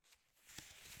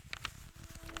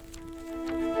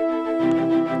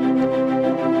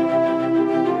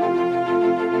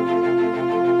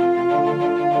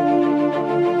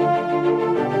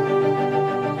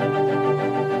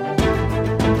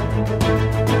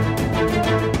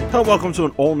Hello and welcome to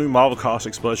an all-new Marvelcast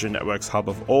Explosion Network's hub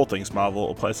of all things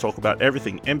Marvel, a place to talk about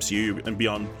everything MCU and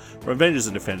beyond, from Avengers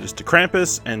and Defenders to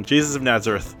Krampus and Jesus of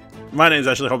Nazareth. My name is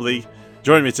Ashley Hobley.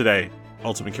 Joining me today,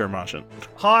 Ultimate Kieran Martian.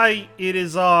 Hi, it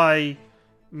is I.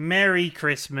 Merry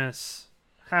Christmas.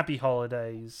 Happy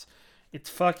holidays. It's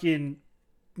fucking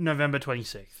November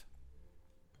 26th.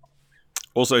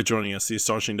 Also joining us, the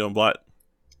astonishing Dylan Blight.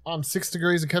 I'm 6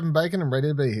 degrees of Kevin Bacon and ready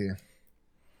to be here.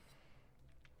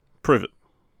 Prove it.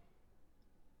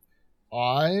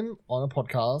 I'm on a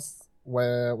podcast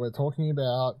where we're talking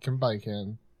about Kevin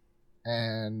Bacon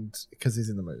and because he's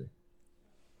in the movie.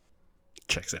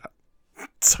 Checks out.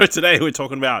 So today we're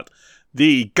talking about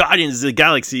the Guardians of the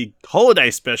Galaxy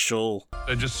holiday special.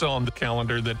 I just saw on the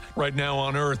calendar that right now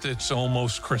on Earth it's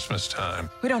almost Christmas time.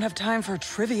 We don't have time for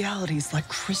trivialities like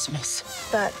Christmas.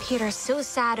 But Peter's so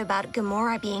sad about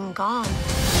Gamora being gone.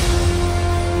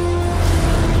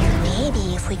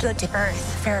 Maybe if we go to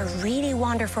Earth for a really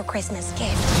wonderful Christmas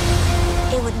gift,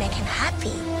 it would make him happy.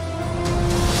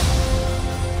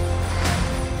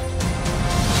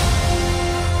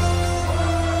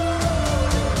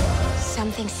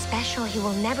 Something special he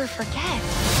will never forget.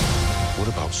 What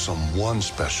about someone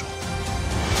special?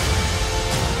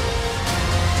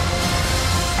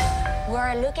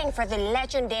 We're looking for the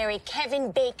legendary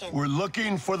Kevin Bacon. We're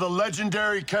looking for the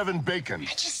legendary Kevin Bacon. I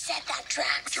just said that,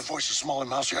 Drax. Your voice is small and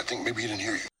mousy. I think maybe he didn't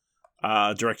hear you.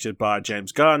 Directed by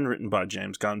James Gunn, written by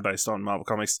James Gunn, based on Marvel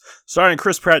Comics, starring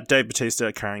Chris Pratt, Dave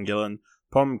Bautista, Karen Gillan,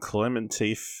 Pom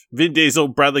Clementif, Vin Diesel,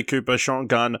 Bradley Cooper, Sean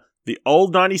Gunn, the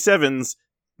old 97s,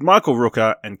 Michael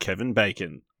Rooker, and Kevin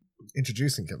Bacon.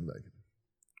 Introducing Kevin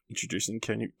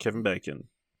Bacon.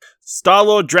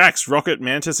 Star-Lord, Drax, Rocket,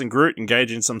 Mantis, and Groot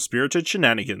engage in some spirited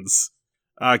shenanigans.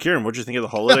 Kieran, what do you think of the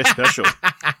holiday special?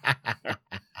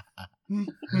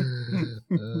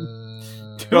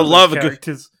 I love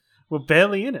characters were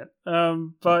barely in it.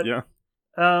 But yeah.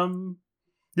 No,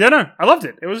 I loved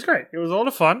it. It was great. It was a lot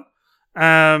of fun.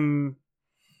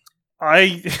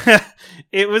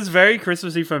 It was very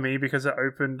Christmassy for me because it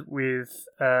opened with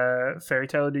Fairy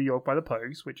Tale of New York by the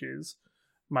Pogues, which is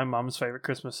my mum's favorite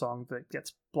Christmas song that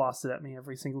gets blasted at me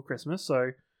every single Christmas.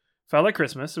 So felt like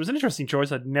Christmas. It was an interesting choice.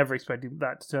 I'd never expected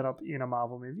that to turn up in a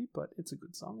Marvel movie, but it's a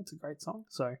good song. It's a great song.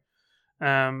 So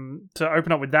to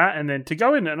open up with that and then to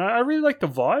go in, and I really liked the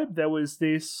vibe. There was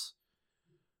this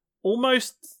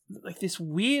almost like this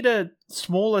weirder,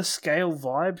 smaller scale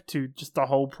vibe to just the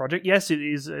whole project. Yes,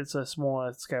 it's a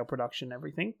smaller scale production and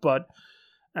everything, but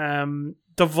the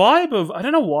vibe of, I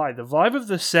don't know why, the vibe of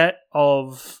the set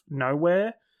of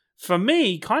Nowhere, for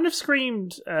me, kind of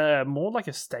screamed more like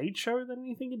a stage show than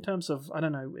anything in terms of, I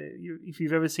don't know, if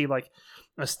you've ever seen like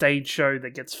a stage show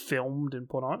that gets filmed and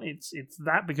put on, it's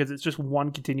that because it's just one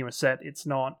continuous set. It's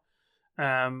not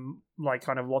like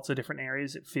kind of lots of different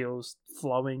areas. It feels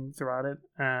flowing throughout it.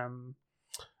 I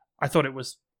thought it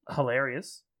was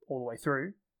hilarious all the way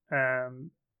through, all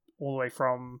the way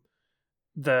from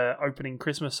the opening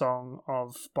Christmas song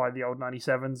by the old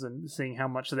 97s and seeing how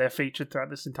much they're featured throughout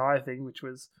this entire thing, which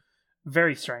was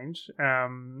very strange.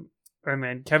 And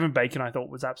then Kevin Bacon I thought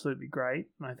was absolutely great,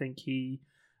 and I think he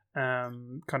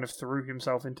kind of threw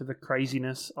himself into the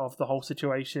craziness of the whole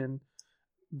situation.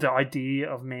 The idea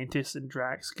of Mantis and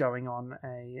Drax going on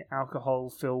a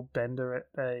alcohol-filled bender at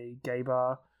a gay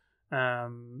bar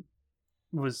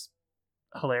was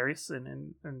hilarious,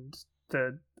 and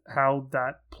the how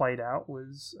that played out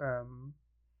was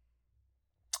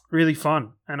really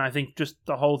fun. And I think just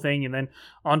the whole thing, and then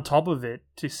on top of it,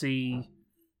 to see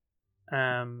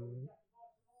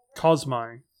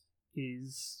Cosmo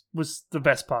was the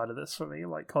best part of this for me.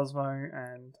 Like Cosmo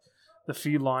and the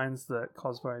few lines that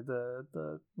Cosmo,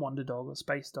 the Wonder Dog or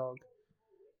Space Dog,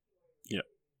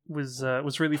 was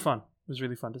really fun. It was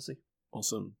really fun to see.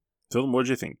 Awesome. Dylan, what did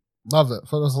you think? Loved it.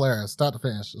 Thought it was hilarious. Start to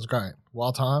finish. It was great.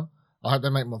 Wild time. I hope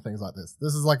they make more things like this.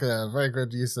 This is like a very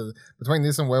good use of, between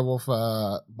this and Werewolf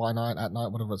by Night, at Night,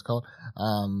 whatever it's called.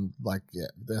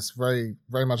 There's very,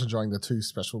 very much enjoying the two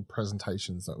special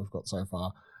presentations that we've got so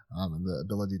far, and the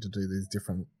ability to do these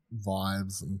different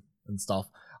vibes and stuff.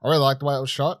 I really liked the way it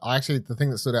was shot. The thing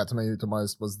that stood out to me the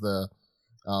most was the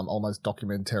almost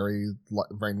documentary,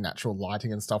 very natural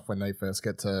lighting and stuff when they first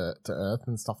get to Earth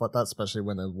and stuff like that, especially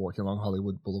when they're walking along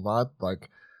Hollywood Boulevard. That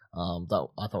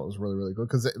I thought was really, really good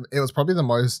because it was probably the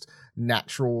most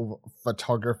natural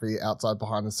photography outside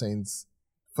behind the scenes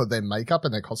for their makeup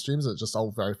and their costumes. It just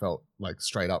all very felt like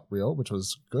straight up real, which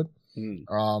was good.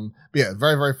 But yeah,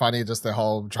 very, very funny. Just the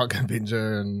whole drunken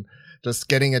binger and just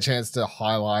getting a chance to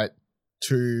highlight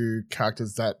two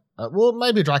characters that well,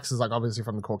 maybe Drax is like obviously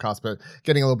from the core cast, but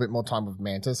getting a little bit more time with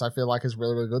Mantis, I feel like is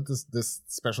really, really good. This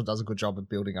special does a good job of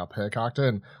building up her character,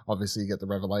 and obviously you get the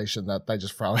revelation that they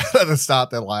just throw out at the start.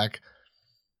 They're like,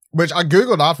 which I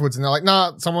googled afterwards, and they're like,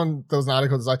 nah. There was an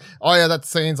article that's like, oh yeah, that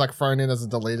scene's like thrown in as a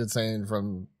deleted scene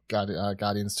from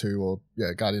Guardians 2 or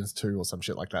some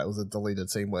shit like that. It was a deleted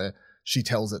scene where she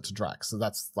tells it to Drax. So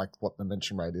that's like what the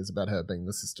mention rate is about her being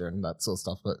the sister and that sort of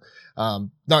stuff. But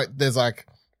no, there's like,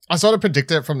 I sort of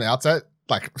predicted it from the outset.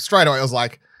 Like straight away, it was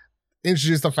like,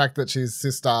 introduce the fact that she's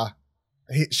sister.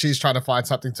 She's trying to find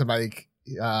something to make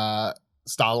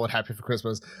Star-Lord happy for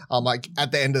Christmas. I'm like,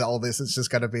 at the end of all this, it's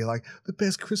just going to be like, the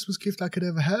best Christmas gift I could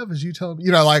ever have, as you tell me.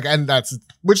 You know, like, and that's,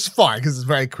 which is fine because it's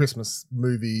very Christmas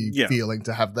movie feeling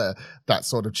to have that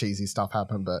sort of cheesy stuff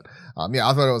happen. But yeah,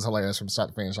 I thought it was hilarious from start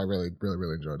to finish. I really, really,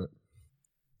 really enjoyed it.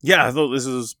 Yeah, I thought this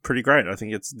was pretty great. I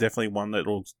think it's definitely one that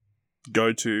will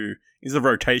go to, is a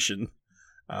rotation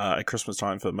at Christmas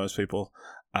time for most people.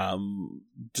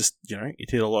 Just, you know, it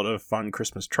hit a lot of fun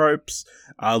Christmas tropes.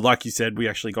 Like you said, we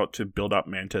actually got to build up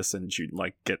Mantis and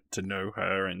like get to know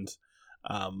her and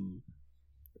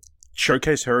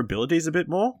showcase her abilities a bit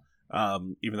more.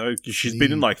 Even though she's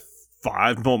been in like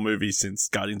 5 more movies since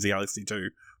Guardians of the Galaxy 2.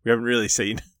 We haven't really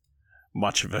seen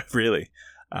much of her, really.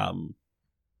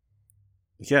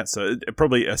 Yeah, so it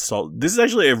probably a solid. This is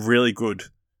actually a really good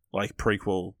like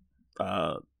prequel,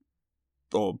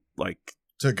 or like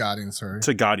to Guardians 3.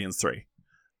 To Guardians 3.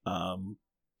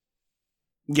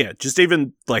 Yeah, just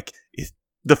even like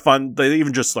the fun. They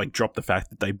even just like drop the fact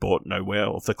that they bought Nowhere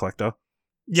off the Collector.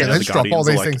 Yeah, they just drop all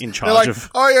these things. In They're like, of.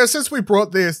 oh yeah, since we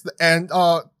brought this, and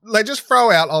they just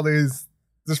throw out all these.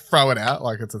 Just throw it out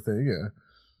like it's a thing. Yeah.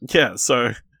 Yeah.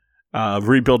 So,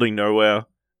 rebuilding Nowhere.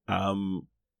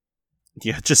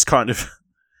 Yeah, just kind of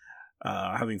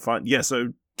having fun. Yeah,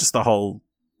 so just the whole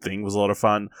thing was a lot of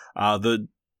fun.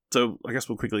 So I guess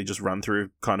we'll quickly just run through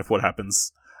kind of what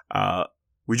happens.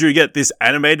 We do get this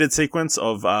animated sequence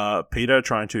of Peter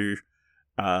trying to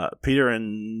Peter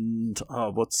and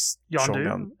what's Yondu Sean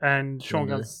Gunn? and Sean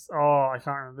Gunn's. Oh, I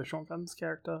can't remember Sean Gunn's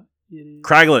character.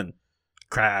 Kraglin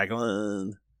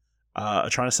are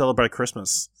trying to celebrate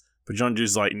Christmas, but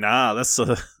Yondu's like, nah, that's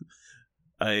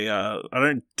I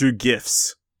don't do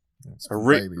gifts.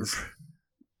 Reavers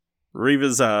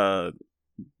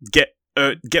get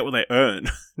what they earn,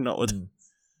 not what.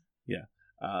 Yeah.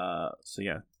 So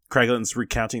yeah, Kraglin's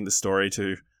recounting the story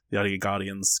to the other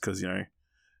Guardians because he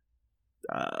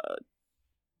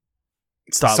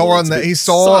says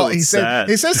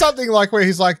something like where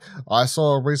he's like, I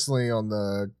saw recently on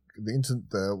the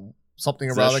something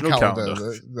around the calendar,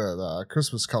 the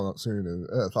Christmas calendar soon in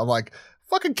Earth. I'm like,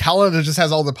 fucking calendar just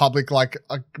has all the public like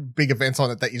big events on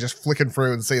it that you're just flicking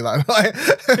through and see that.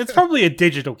 It's probably a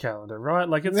digital calendar, right?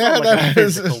 Like it's not like a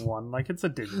physical one. Like it's a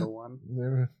digital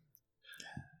one.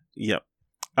 Yeah. Yep.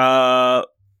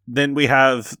 Then we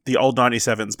have the old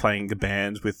 97s playing the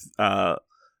band with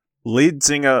lead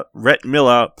singer Rhett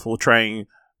Miller portraying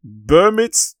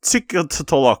Bermitz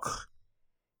Tikatolok.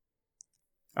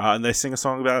 And they sing a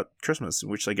song about Christmas in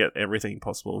which they get everything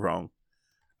possible wrong.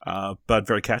 But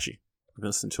very catchy. I've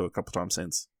listened to it a couple times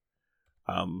since.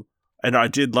 And I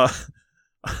did love...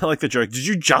 I like the joke. Did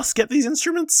you just get these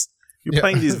instruments? You're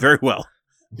playing these very well.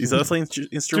 These earthly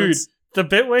instruments. Dude, the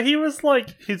bit where he was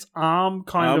like, his arm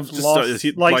kind of lost,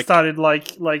 didn't have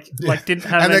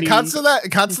and any... it cuts to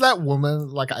that woman,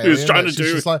 like alien, he was trying to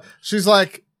do... She's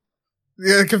like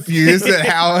confused at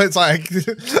how it's like...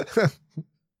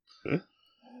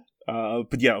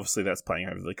 But yeah, obviously that's playing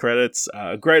over the credits.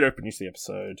 Great opening to the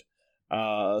episode.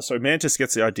 So Mantis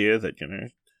gets the idea that,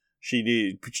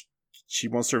 she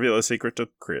wants to reveal a secret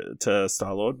to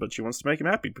Star-Lord, but she wants to make him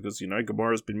happy because,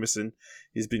 Gamora's been missing.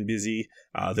 He's been busy.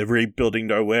 They're rebuilding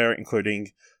Nowhere,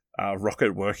 including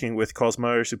Rocket working with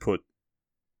Cosmo to put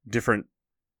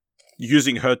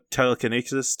using her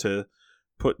telekinesis to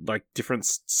put like different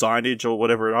signage or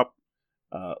whatever up.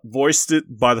 Voiced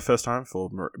it by the first time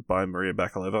by Maria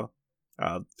Bakalova,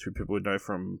 who people would know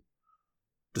from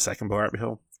the second Boy Rabbit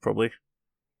Hill, probably.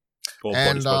 Or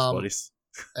and, Bodies.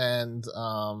 And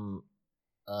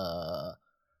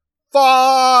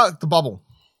fuck the Bubble.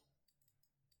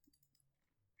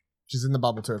 She's in the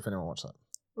Bubble too. If anyone watched that,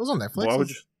 it was on Netflix. Why would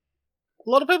you? A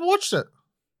lot of people watched it.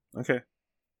 Okay. It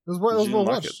was well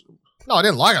watched. No, I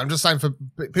didn't like it. I'm just saying for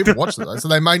people watched it though, so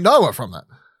they may know it from that.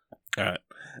 All right.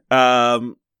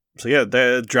 So yeah,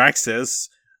 the Drax says,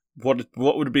 "What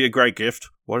would be a great gift?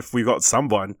 What if we got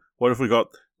someone? What if we got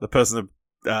the person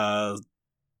that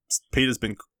Peter's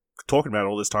been talking about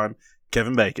all this time,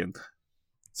 Kevin Bacon?"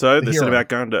 So they set about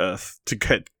going to Earth to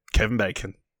get Kevin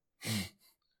Bacon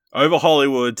over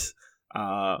Hollywood.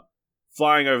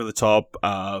 flying over the top.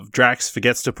 Drax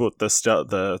forgets to put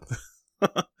the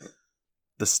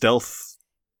the stealth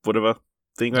whatever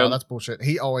thing No, on. that's bullshit.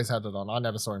 He always had it on. I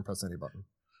never saw him press any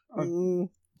button.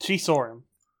 She saw him.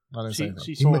 I didn't She- see anything.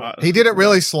 she saw it. He did it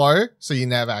really slow, so you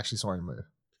never actually saw him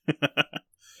move.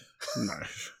 No.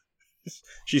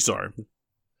 She saw him.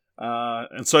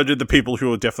 And so did the people who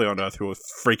were definitely on Earth who were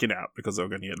freaking out because they were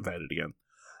going to get invaded again.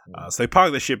 So they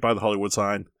park their ship by the Hollywood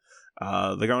sign.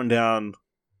 They're going down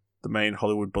the main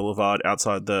Hollywood Boulevard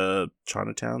outside the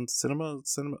Chinatown Cinema?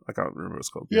 I can't remember what it's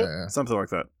called. Yeah. Something like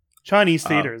that. Chinese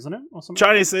theater, isn't it? Or something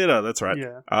Chinese theater, that's right.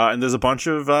 Yeah. And there's a bunch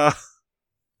of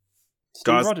Steve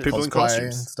guys, Rogers. people in Cosplay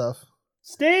and costumes. stuff.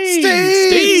 Steve!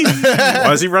 Steve!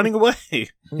 Why is he running away?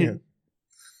 Yeah.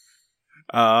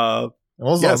 Uh,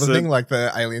 What was Yeah, the other so- thing? Like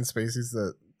the alien species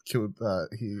that killed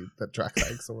that Drax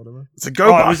eggs or whatever. it's a Oh,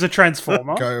 GoBot. it was a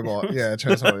transformer. GoBot. Yeah,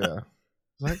 Transformer, yeah.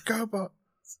 It's like GoBot.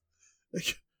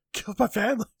 Killed my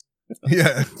family.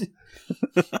 Yeah.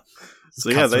 So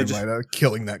yeah, they Cuts to him later,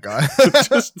 killing that guy.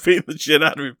 just beat the shit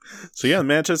out of him. So yeah,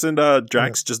 Mantis and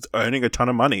Drax just earning a ton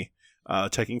of money,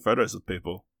 taking photos of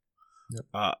people.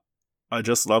 Yep. I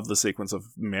just love the sequence of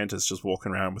Mantis just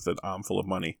walking around with an armful of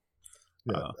money.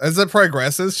 Yeah. As it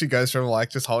progresses, she goes from like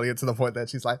just holding it to the point that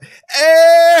she's like,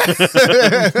 eh!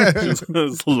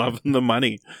 Just loving the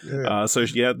money. Yeah. So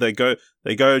yeah, they go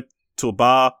to a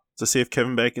bar to see if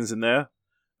Kevin Bacon's in there.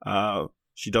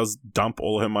 She does dump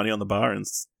all her money on the bar and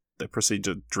they proceed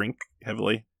to drink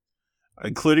heavily,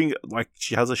 including like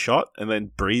she has a shot and then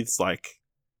breathes like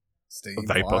Steam,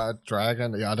 vapor. fire,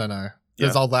 dragon. Yeah, I don't know.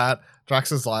 There's Yeah. all that.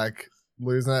 Drax is like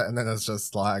losing it, and then it's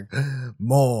just like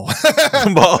more.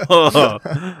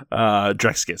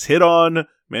 Drax gets hit on.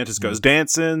 Mantis goes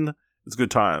dancing. It's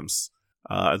good times.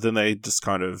 Then they just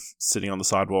kind of sitting on the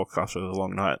sidewalk after the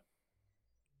long night.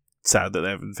 Sad that they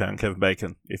haven't found Kevin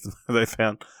Bacon. If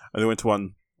they went to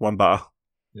one bar.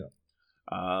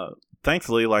 Yeah.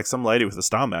 Thankfully, like some lady with a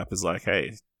star map is like,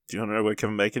 "Hey, do you want to know where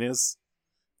Kevin Bacon is?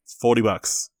 It's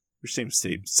 $40, which seems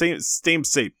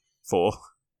steep for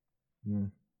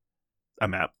a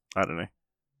map. I don't know.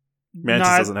 Mantis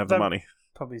doesn't have the money.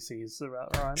 Probably sees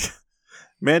about right.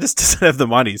 Mantis doesn't have the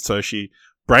money, so she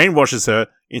brainwashes her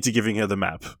into giving her the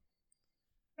map.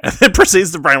 And then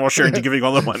proceeds to brainwash her into giving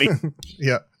all the money.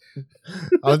 Yeah.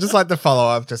 I would just like to follow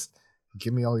up. Just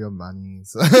give me all your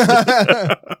monies.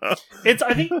 It's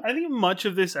I think much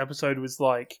of this episode was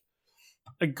like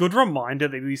a good reminder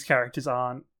that these characters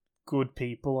aren't good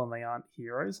people and they aren't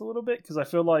heroes a little bit, because I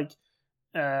feel like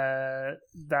that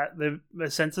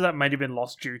the sense of that might have been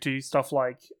lost due to stuff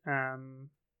like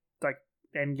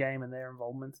Endgame and their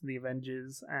involvement in the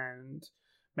Avengers, and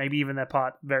maybe even their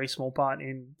very small part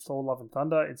in Thor: Love and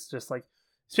Thunder. It's just like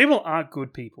these people aren't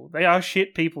good people. They are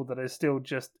shit people that are still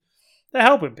just they're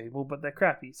helping people, but they're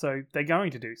crappy. So they're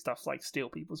going to do stuff like steal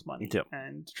people's money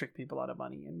and trick people out of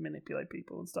money and manipulate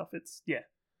people and stuff. It's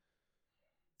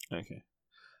Okay.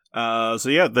 So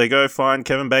yeah, they go find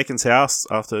Kevin Bacon's house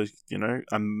after,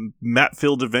 a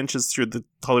map-filled adventures through the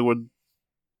Hollywood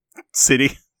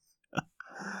city.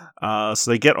 So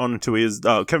they get on to his...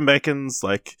 Kevin Bacon's,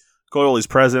 like, got all his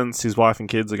presents. His wife and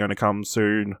kids are going to come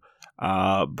soon.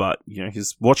 But,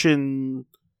 he's watching...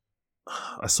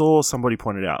 I saw somebody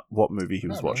pointed out what movie he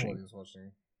was watching.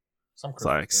 It's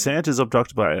like, Santa's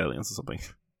abducted by aliens or something.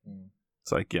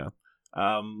 It's like, yeah.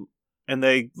 And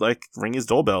they, like, ring his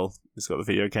doorbell. He's got the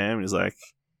video cam, and he's like,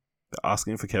 they're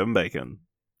asking for Kevin Bacon.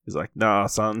 He's like, nah,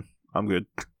 son, I'm good.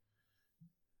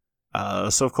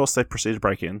 So, of course, they proceed to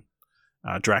break in.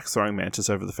 Drax throwing Mantis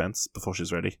over the fence before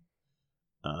she's ready.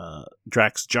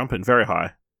 Drax jumping very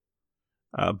high.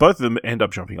 Both of them end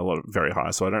up jumping very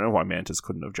high, so I don't know why Mantis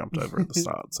couldn't have jumped over at the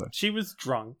start. So she was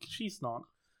drunk. She's not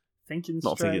thinking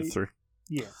not straight. thinking it through.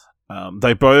 Yeah.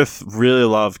 They both really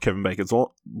love Kevin Bacon's lawn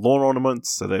ornaments,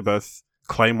 so they both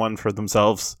claim one for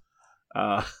themselves.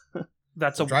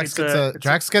 That's a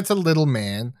Drax gets a little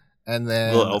man, and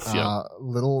then little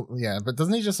elf, but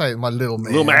doesn't he just say my little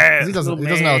man? Little man. 'Cause he doesn't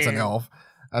know it's an elf.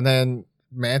 And then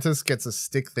Mantis gets a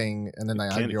stick thing, and then they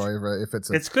argue over if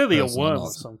it's clearly a person or worm not.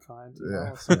 of some kind,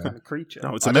 Yeah. some kind of creature.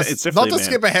 No, it's Not definitely to a man.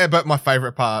 skip ahead, but my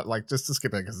favorite part, like just to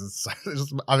skip it because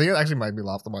I think it actually made me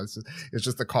laugh the most. It's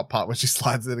just the cop part where she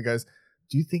slides in and goes,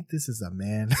 "Do you think this is a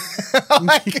man?"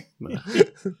 Like,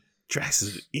 Drax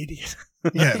is an idiot.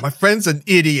 yeah, my friend's an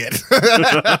idiot.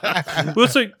 We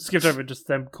also skipped over just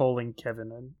them calling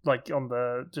Kevin and like on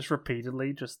the just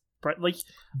repeatedly, just like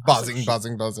buzzing.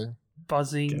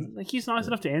 buzzing. Like he's nice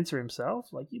enough to answer himself.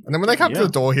 Like, And then when they come to the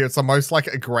door here, it's the most like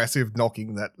aggressive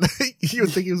knocking that you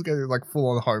would think he was going to like full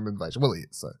on home invasion. Well, he is.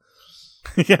 So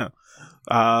yeah.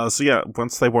 So yeah,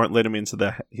 once they won't let him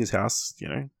into his house,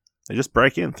 They just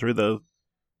break in through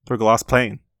a glass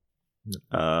pane.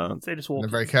 They just walk.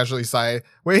 And very casually say,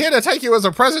 "We're here to take you as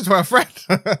a present to our friend."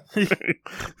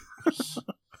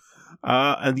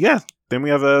 And yeah, then we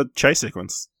have a chase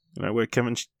sequence, where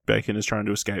Kevin Bacon is trying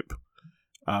to escape.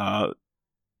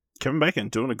 Kevin Bacon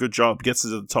doing a good job, gets to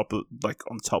the top of,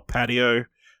 on the top patio,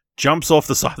 jumps off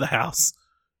the side of the house,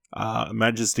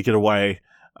 manages to get away.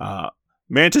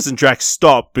 Mantis and Drax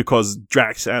stop because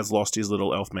Drax has lost his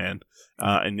little elf man,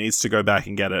 and needs to go back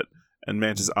and get it. And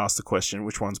Mantis asks the question,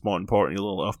 which one's more important, your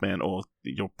little elf man or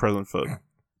your present for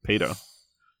Peter?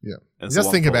 Yeah. And He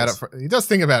does think about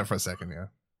it for a second, yeah.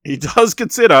 He does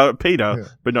consider Peter,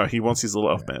 but no, he wants his little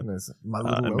elf man. My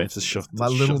little elf. Mantis My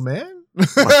little man?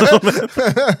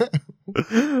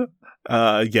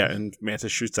 Yeah, and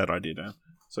Mantis shoots that idea down.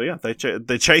 So yeah,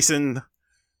 they're chasing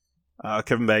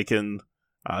Kevin Bacon,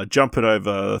 jumping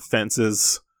over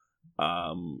fences.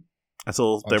 That's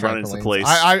all. They run into the police.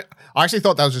 I actually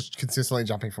thought that was just consistently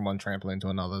jumping from one trampoline to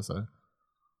another. So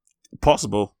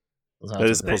possible. That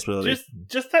is a possibility.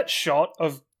 Just that shot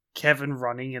of Kevin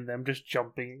running and them just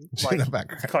jumping in the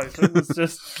background. closer was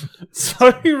just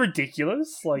so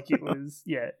ridiculous.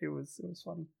 It was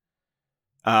funny.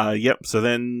 Yep. So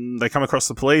then they come across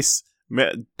the police.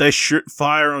 They shoot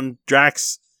fire on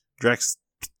Drax. Drax,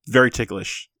 very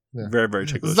ticklish. Yeah. Very, very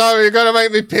ticklish. So you're gonna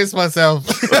make me piss myself.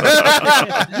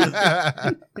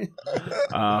 Yeah,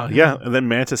 and then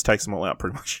Mantis takes them all out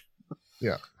pretty much.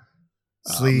 Yeah.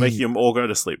 Making them all go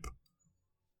to sleep.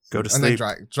 Go to sleep. And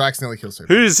then Drax nearly kills her.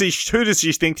 Who does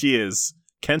she think he is?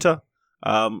 Kenta?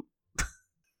 And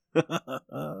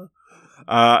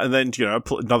then,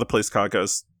 another police car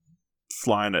goes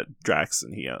flying at Drax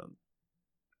and he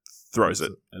throws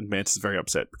it. And Mantis is very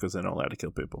upset because they're not allowed to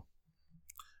kill people.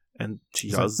 And she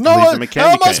does leave them a candy cane.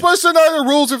 How am I supposed to know the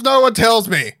rules if no one tells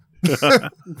me?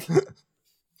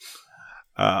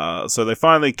 So they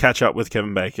finally catch up with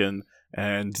Kevin Bacon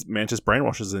and Mantis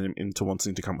brainwashes him into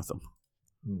wanting to come with them.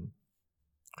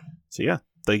 So yeah,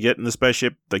 they get in the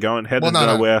spaceship, they go and head into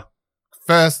nowhere.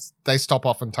 First, they stop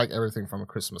off and take everything from a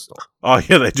Christmas store. Oh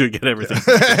yeah, they do get everything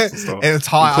from a Christmas store.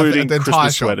 Including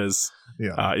Christmas sweaters,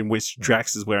 in which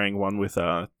Drax is wearing one with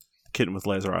a kitten with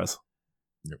laser eyes.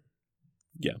 Yep.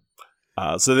 Yeah.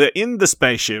 So they're in the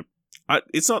spaceship.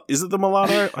 It's not. Is it the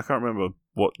Milano? I can't remember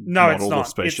what model of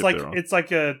spaceship they're on. It's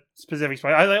like a specific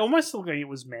spaceship. I almost thought it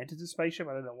was Mantis' spaceship.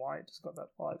 I don't know why. It just got that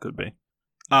vibe. Could be.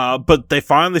 But they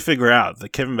finally figure out that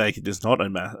Kevin Bacon is not a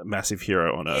massive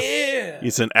hero on Earth. Ew.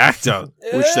 He's an actor,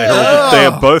 which they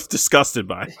are both disgusted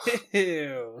by.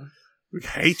 Ew. We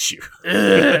hate you.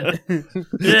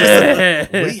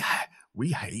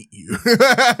 We hate you.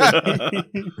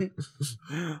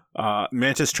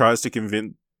 Mantis tries to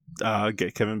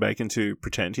get Kevin Bacon to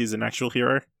pretend he's an actual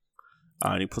hero.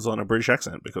 And he puts on a British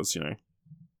accent because,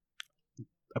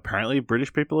 apparently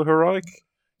British people are heroic.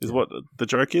 Is what the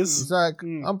joke is. He's like,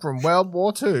 I'm from World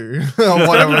War II. Or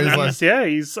whatever he's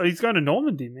like. He's going to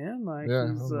Normandy, man.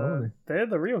 They're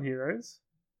the real heroes.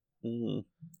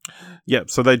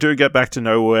 Yep, so they do get back to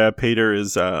nowhere. Peter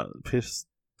is pissed.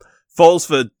 Falls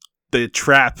for the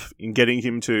trap in getting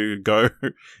him to go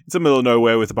into the middle of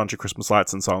nowhere with a bunch of Christmas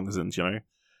lights and songs and,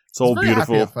 it's all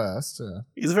beautiful. Happy at first, yeah.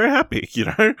 He's very happy,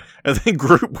 And then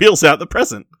Groot wheels out the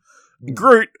present.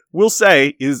 Groot, we'll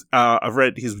say, is I've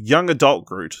read his young adult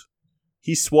Groot.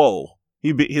 He's swole.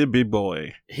 He's a big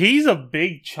boy. He's a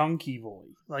big chunky boy.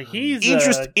 He's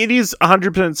It is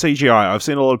 100% CGI. I've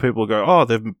seen a lot of people go, "Oh,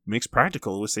 they've mixed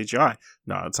practical with CGI."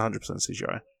 No, it's 100%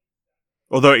 CGI.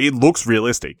 Although it looks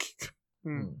realistic.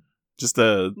 Just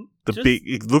big.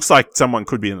 It looks like someone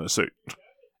could be in a suit.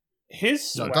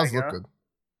 His swagger. It does look good.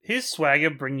 His swagger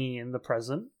bringing in the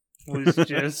present was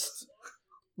just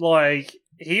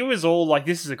he was all like,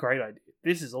 "This is a great idea.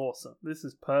 This is awesome. This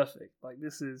is perfect.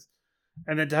 This is,"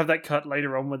 and then to have that cut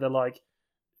later on where they're like,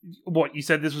 "What, you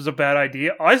said this was a bad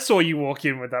idea? I saw you walk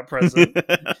in with that present."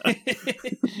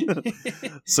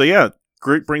 So yeah,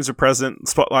 Groot brings a present,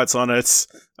 spotlights on it.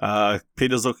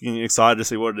 Peter's looking excited to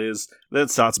see what it is. Then it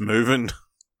starts moving,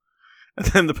 and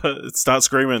then it starts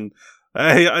screaming,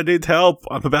 "Hey, I need help!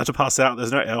 I'm about to pass out.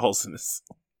 There's no air holes in this."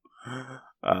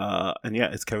 And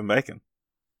yeah, it's Kevin Bacon.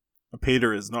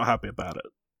 Peter is not happy about it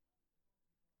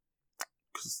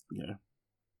because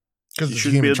you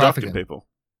shouldn't be adopting people.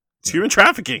 It's human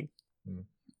trafficking.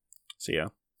 So yeah,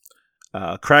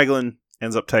 Kraglin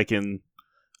ends up taking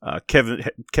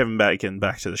Kevin Bacon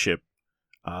back to the ship.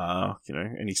 And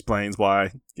he explains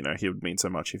why he would mean so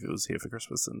much if he was here for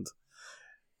Christmas and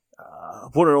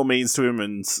what it all means to him.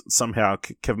 And somehow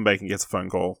Kevin Bacon gets a phone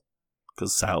call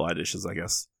because satellite issues, I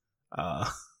guess.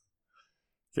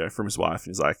 From his wife,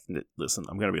 and he's like, "Listen,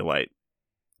 I'm going to be late.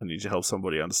 I need to help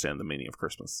somebody understand the meaning of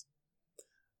Christmas.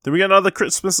 Then we get another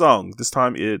Christmas song. This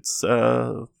time it's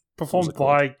Performed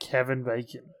by Kevin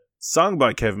Bacon. Sung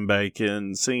by Kevin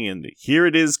Bacon, singing Here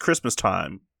It Is Christmas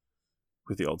Time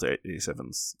with the old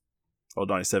 87s. Old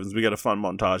 97s. We get a fun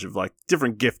montage of like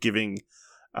different gift giving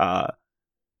to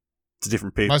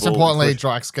different people. Most importantly,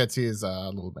 Drax gets his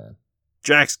little man.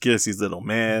 Drax gets his little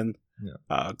man.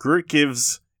 Yeah. Groot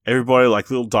gives everybody like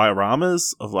little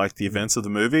dioramas of like the events of the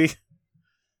movie,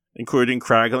 including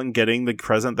Kraglin getting the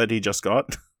present that he just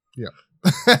got. Yeah.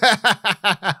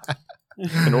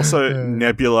 And also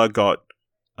Nebula got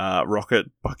Rocket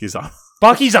Bucky's arm.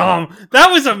 Bucky's arm!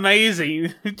 That was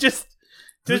amazing! Just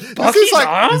Bucky's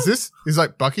arm? Is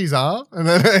like Bucky's arm? And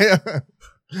then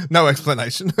no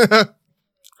explanation.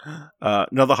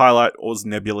 Another highlight was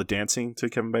Nebula dancing to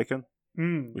Kevin Bacon.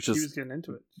 She was getting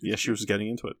into it. Yeah, she was getting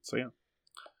into it. So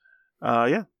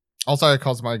yeah. Also,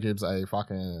 Cosmo gives a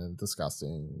fucking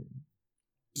disgusting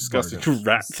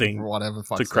rat thing or whatever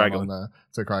to Kraglin.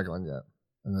 To Kraglin, yeah.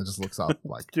 And then just looks up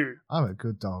like, dude, I'm a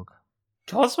good dog.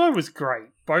 Cosmo was great.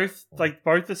 Both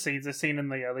the scenes, the scene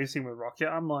and the early scene with Rocket,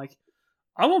 I'm like,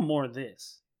 I want more of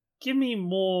this. Give me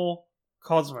more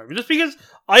Cosmo. Just because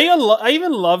I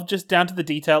even love just down to the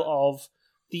detail of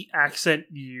the accent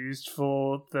used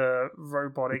for the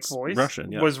robotic voice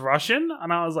Russian, yeah. was Russian,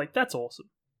 and I was like, that's awesome.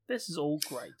 This is all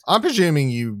great. I'm assuming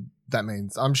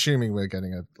we're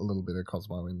getting a little bit of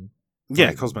Cosmo in.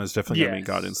 Yeah, Cosmo's definitely going to be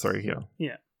Guardians 3 here.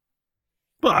 Yeah.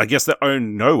 Well, I guess they're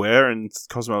owned nowhere, and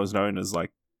Cosmo is known as,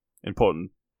 like,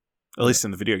 important, at least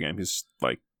in the video game, he's,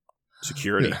 like,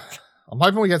 security. Yeah. I'm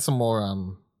hoping we get some more,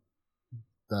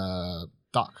 the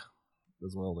Duck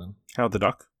as well, then. Howard the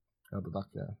Duck? Howard the Duck,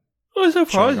 yeah. I was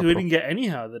surprised we didn't get any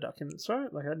Howard the Duck in this,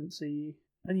 right? Like, I didn't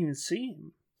even see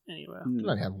him anywhere. You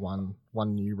only have one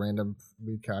new random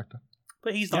weird character.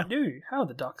 But he's not new. Howard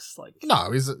the Duck's, like...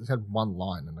 No, he's had one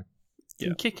line in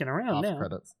the kicking around now.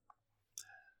 Credits.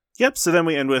 Yep, so then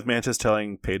we end with Mantis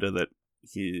telling Peter that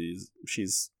she's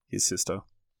his sister.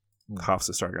 Half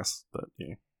sister, I guess. But,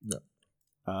 yeah.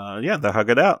 They hug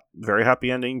it out. Very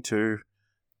happy ending to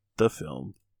the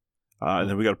film. And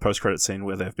then we got a post-credit scene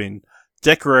where they've been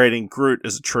decorating Groot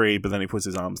as a tree, but then he puts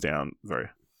his arms down. It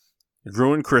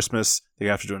ruined Christmas. They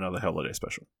have to do another holiday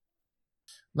special.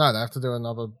 No, they have to do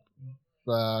another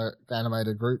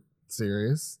animated Groot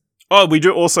series. Oh, we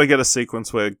do also get a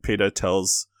sequence where Peter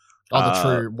tells what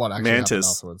actually Mantis happened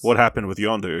afterwards. what happened with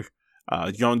Yondu.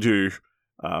 Yondu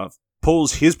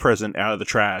pulls his present out of the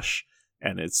trash,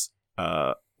 and it's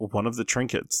one of the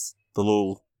trinkets, the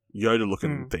little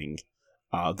Yoda-looking thing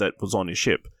that was on his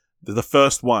ship. The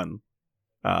first one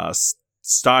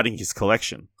starting his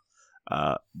collection.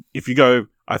 If you go,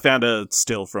 I found a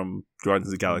still from Guardians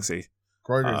of the Galaxy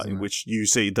in which you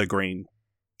see the green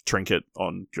trinket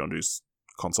on Yondu's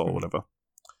console or whatever.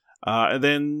 And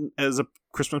then as a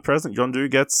Christmas present, Yondu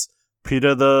gets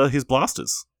Peter his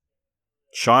blasters.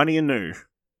 Shiny and new.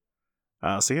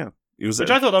 So yeah. Which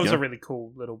I thought that was a really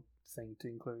cool little thing to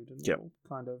include. And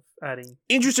kind of adding...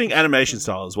 Interesting animation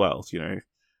style as well,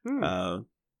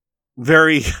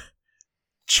 very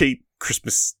cheap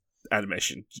Christmas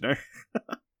animation,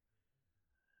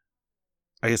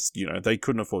 I guess, they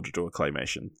couldn't afford to do a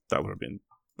claymation. That would have been,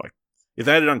 like... If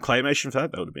they had done claymation for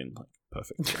that would have been, like,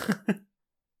 perfect.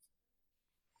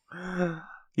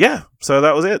 Yeah, so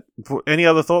that was it. Any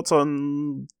other thoughts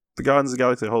on the Guardians of the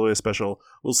Galaxy Holiday Special?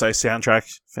 We'll say soundtrack,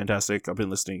 fantastic. I've been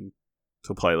listening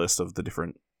to a playlist of the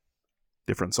different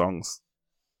songs.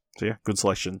 So yeah, good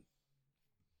selection.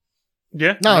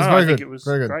 Yeah, no, it's very I think good. It was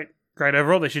very good. Great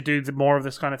overall. They should do more of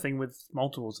this kind of thing with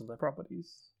multiples of their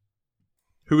properties.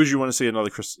 Who would you want to see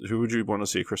Who would you want to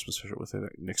see a Christmas special with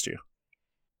next year?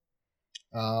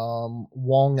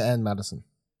 Wong and Madison.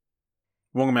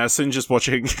 Wong and Madison just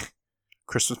watching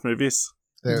Christmas movies.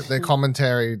 Their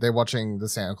commentary. They're watching the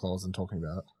Santa Claus and talking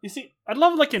about it. You see, I'd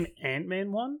love like an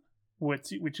Ant-Man one,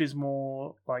 which is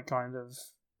more like kind of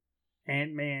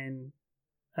Ant-Man,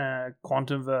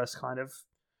 Quantumverse kind of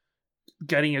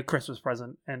getting a Christmas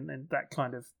present and that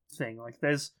kind of thing. Like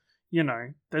there's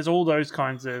all those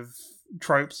kinds of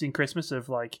tropes in Christmas of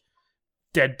like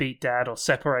deadbeat dad or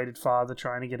separated father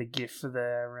trying to get a gift for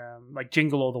their like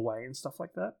Jingle All the Way and stuff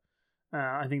like that.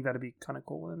 I think that'd be kind of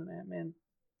cool in an Ant-Man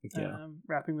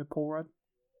rapping with Paul Rudd.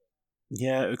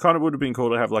 Yeah, it kind of would have been cool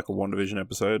to have like a WandaVision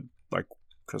episode, like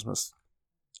Christmas.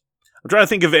 I'm trying to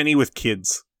think of any with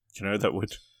kids, that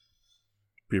would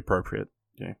be appropriate.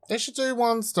 Yeah, they should do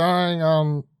one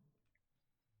starring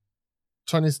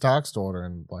Tony Stark's daughter,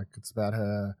 and like it's about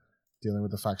her dealing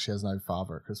with the fact she has no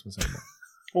father at Christmas anymore.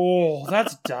 Oh,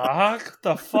 that's dark.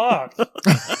 The fuck?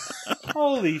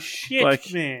 Holy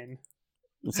shit, man.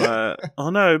 It's like, oh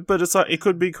no, but it's like, it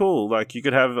could be cool. Like, you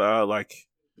could have, like,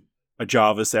 a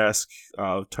Jarvis-esque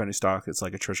Tony Stark. It's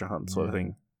like a treasure hunt sort of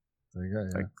thing. There you go.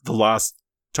 Yeah. Like,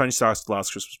 Tony Stark's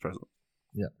last Christmas present.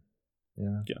 Yeah.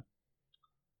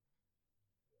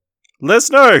 Let us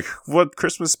know what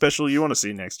Christmas special you want to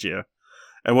see next year,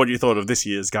 and what you thought of this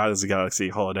year's Guardians of the Galaxy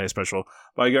holiday special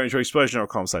by going to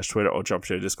explosion.com/Twitter or jump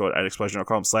to Discord at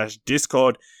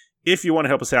explosion.com/Discord. If you want to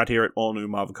help us out here at All New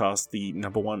Marvelcast, the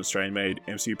 #1 Australian-made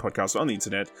MCU podcast on the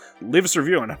internet, leave us a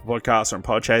review on Apple Podcasts or on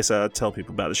Podchaser, tell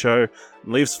people about the show,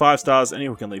 leave us 5 stars,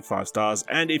 anyone can leave 5 stars,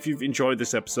 and if you've enjoyed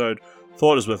this episode,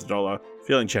 thought it was worth $1,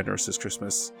 feeling generous this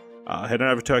Christmas, head on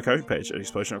over to our Ko-fi page at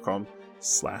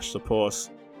explosion.com/support.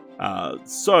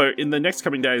 So, in the next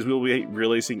coming days, we'll be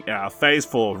releasing our Phase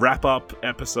 4 wrap-up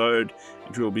episode,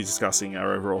 and we will be discussing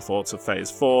our overall thoughts of Phase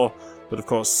 4. But of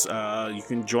course, you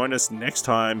can join us next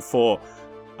time for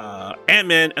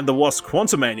Ant-Man and the Wasp: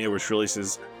 Quantumania, which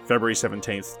releases February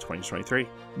 17th, 2023.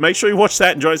 Make sure you watch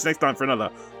that and join us next time for another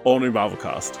all-new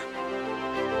Marvelcast.